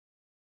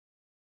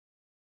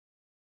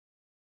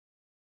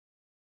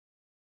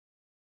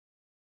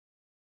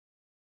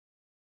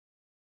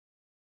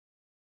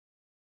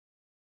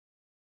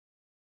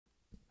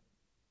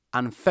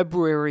On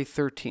February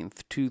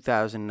 13th,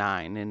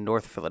 2009, in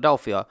North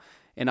Philadelphia,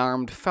 an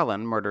armed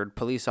felon murdered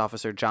police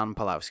officer John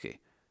Pawlowski.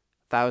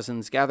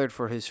 Thousands gathered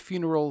for his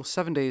funeral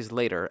 7 days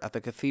later at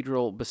the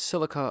Cathedral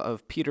Basilica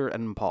of Peter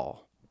and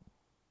Paul.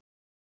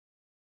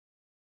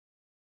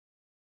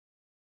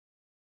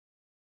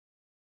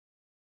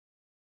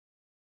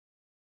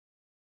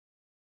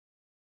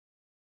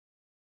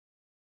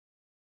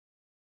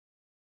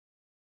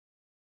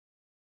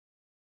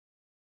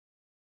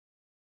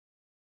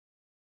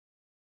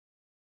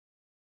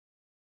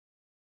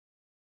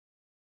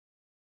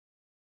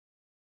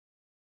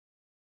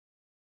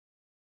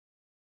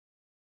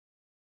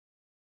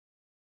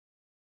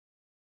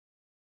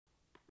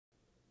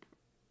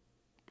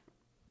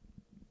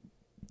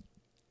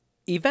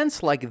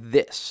 Events like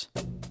this,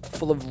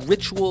 full of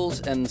rituals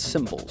and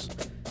symbols,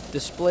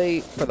 display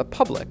for the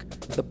public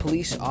the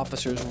police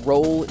officer's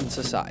role in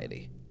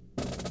society.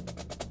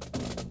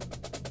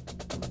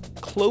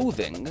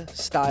 Clothing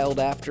styled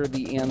after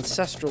the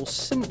ancestral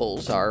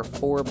symbols our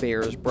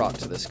forebears brought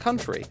to this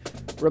country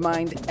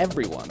remind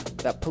everyone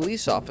that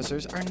police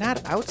officers are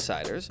not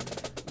outsiders,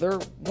 they're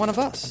one of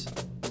us.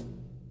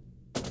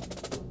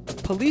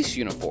 Police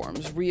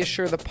uniforms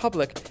reassure the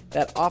public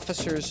that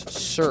officers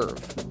serve.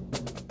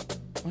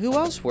 Who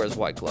else wears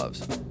white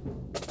gloves?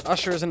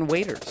 Ushers and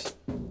waiters.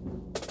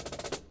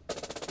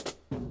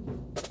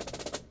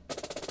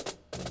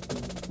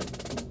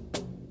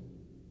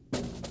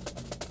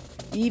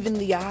 Even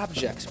the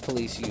objects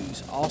police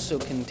use also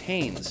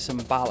contains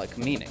symbolic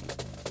meaning.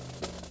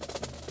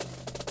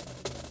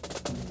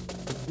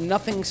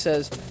 Nothing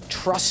says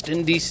trust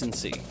and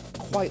decency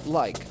quite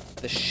like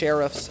the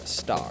sheriff's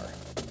star.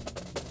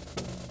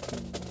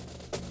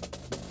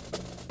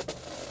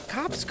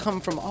 Cops come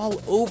from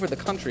all over the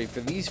country for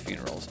these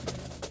funerals.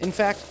 In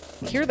fact,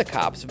 here the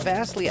cops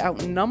vastly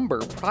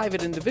outnumber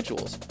private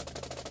individuals.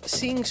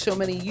 Seeing so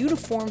many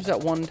uniforms at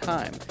one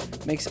time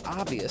makes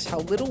obvious how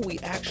little we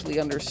actually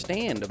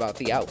understand about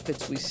the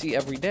outfits we see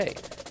every day,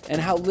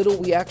 and how little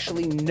we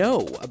actually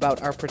know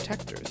about our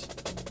protectors.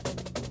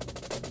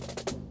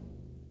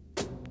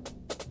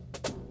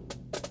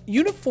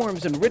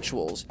 Uniforms and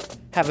rituals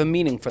have a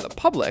meaning for the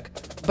public,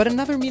 but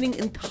another meaning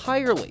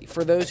entirely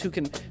for those who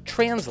can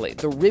translate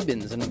the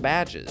ribbons and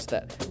badges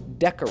that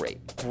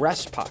decorate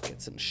breast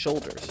pockets and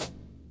shoulders.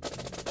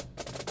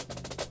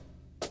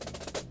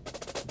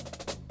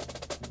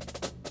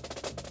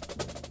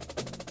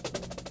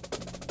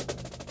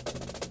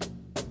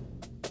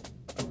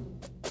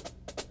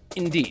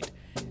 Indeed,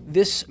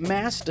 this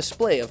mass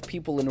display of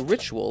people in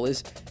ritual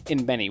is,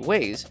 in many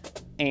ways,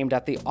 aimed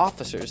at the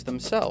officers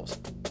themselves.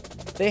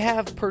 They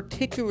have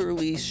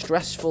particularly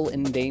stressful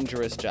and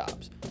dangerous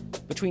jobs.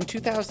 Between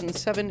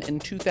 2007 and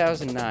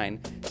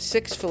 2009,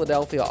 6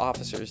 Philadelphia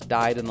officers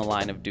died in the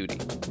line of duty.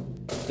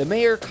 The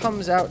mayor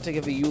comes out to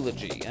give a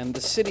eulogy, and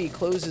the city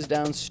closes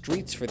down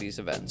streets for these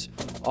events,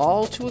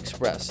 all to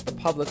express the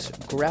public's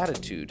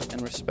gratitude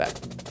and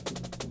respect.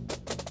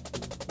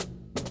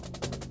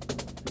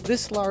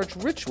 This large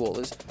ritual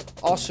is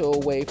also a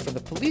way for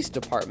the police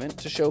department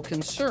to show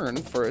concern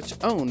for its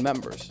own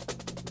members.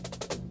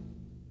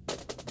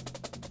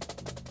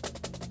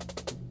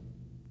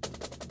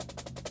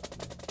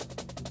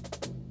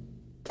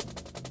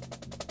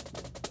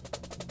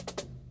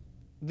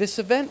 This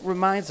event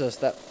reminds us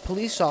that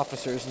police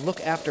officers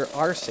look after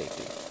our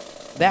safety,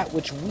 that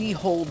which we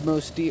hold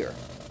most dear,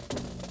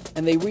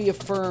 and they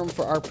reaffirm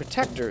for our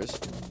protectors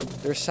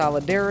their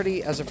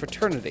solidarity as a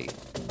fraternity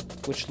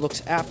which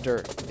looks after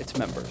its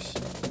members.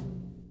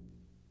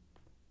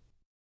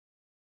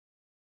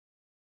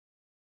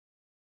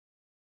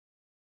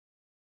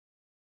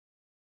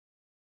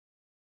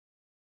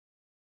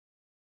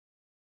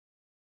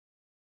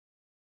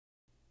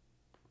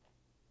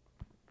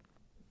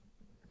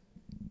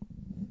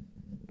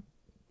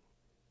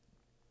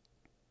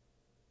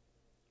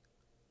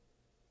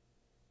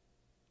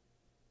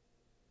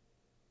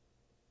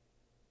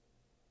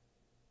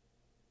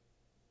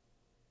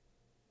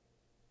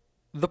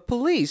 The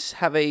police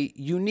have a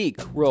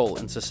unique role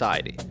in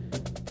society.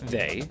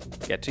 They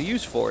get to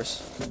use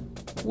force.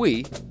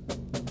 We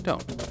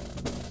don't.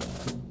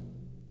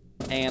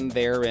 And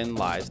therein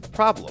lies the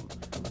problem,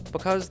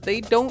 because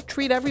they don't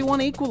treat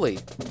everyone equally.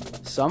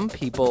 Some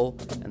people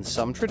and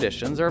some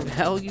traditions are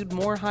valued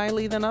more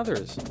highly than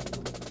others.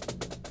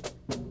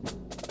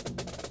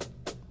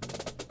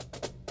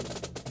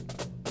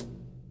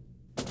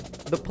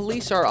 The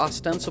police are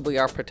ostensibly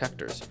our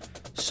protectors,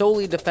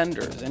 solely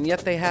defenders, and yet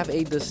they have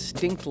a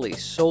distinctly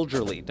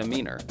soldierly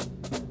demeanor.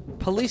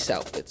 Police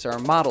outfits are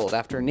modeled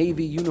after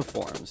Navy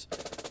uniforms,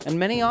 and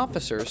many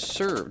officers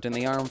served in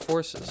the armed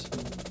forces.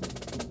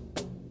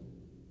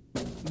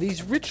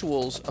 These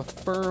rituals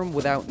affirm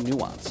without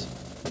nuance.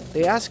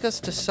 They ask us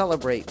to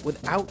celebrate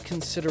without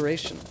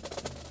consideration,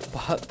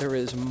 but there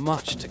is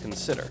much to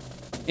consider.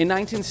 In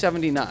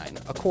 1979,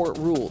 a court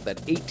ruled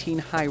that 18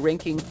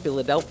 high-ranking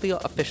Philadelphia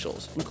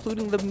officials,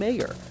 including the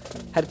mayor,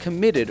 had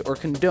committed or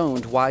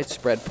condoned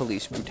widespread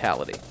police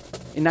brutality.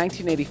 In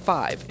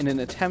 1985, in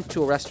an attempt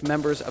to arrest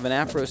members of an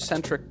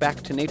Afrocentric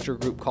back-to-nature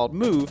group called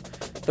MOVE,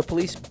 the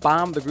police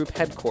bombed the group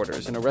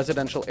headquarters in a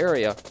residential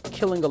area,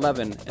 killing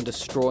 11 and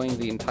destroying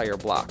the entire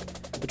block.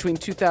 Between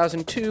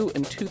 2002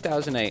 and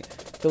 2008,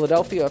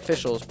 Philadelphia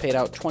officials paid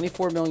out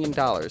 $24 million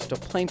to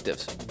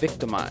plaintiffs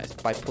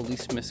victimized by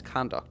police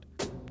misconduct.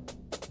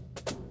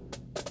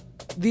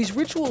 These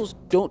rituals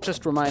don't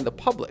just remind the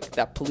public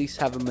that police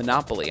have a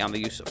monopoly on the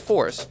use of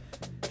force,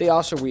 they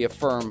also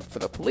reaffirm for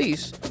the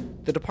police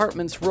the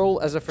department's role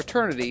as a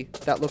fraternity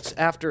that looks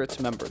after its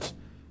members,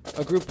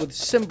 a group with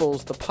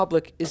symbols the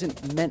public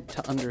isn't meant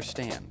to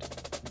understand.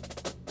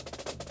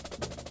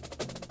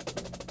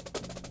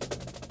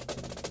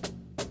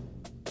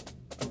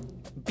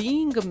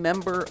 Being a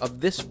member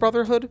of this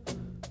brotherhood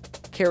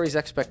carries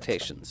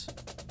expectations.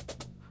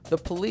 The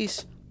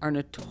police are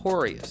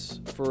notorious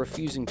for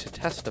refusing to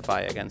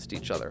testify against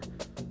each other,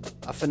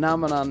 a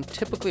phenomenon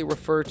typically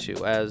referred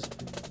to as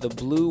the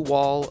blue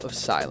wall of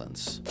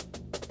silence.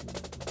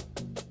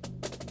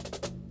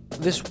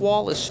 This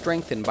wall is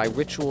strengthened by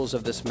rituals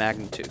of this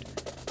magnitude,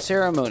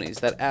 ceremonies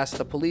that ask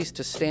the police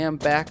to stand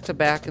back to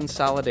back in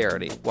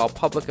solidarity while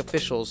public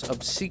officials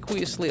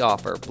obsequiously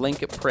offer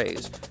blanket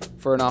praise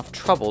for an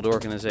oft-troubled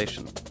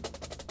organization.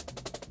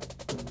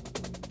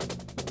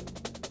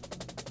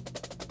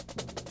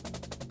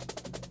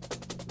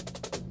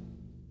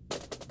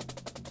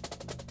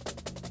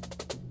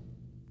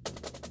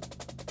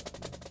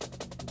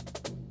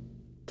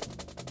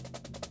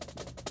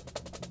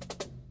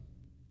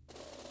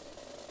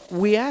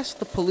 We ask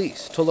the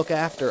police to look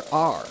after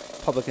our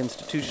public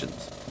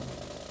institutions.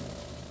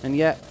 And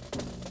yet,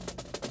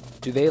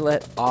 do they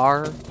let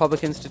our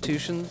public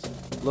institutions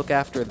look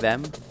after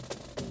them?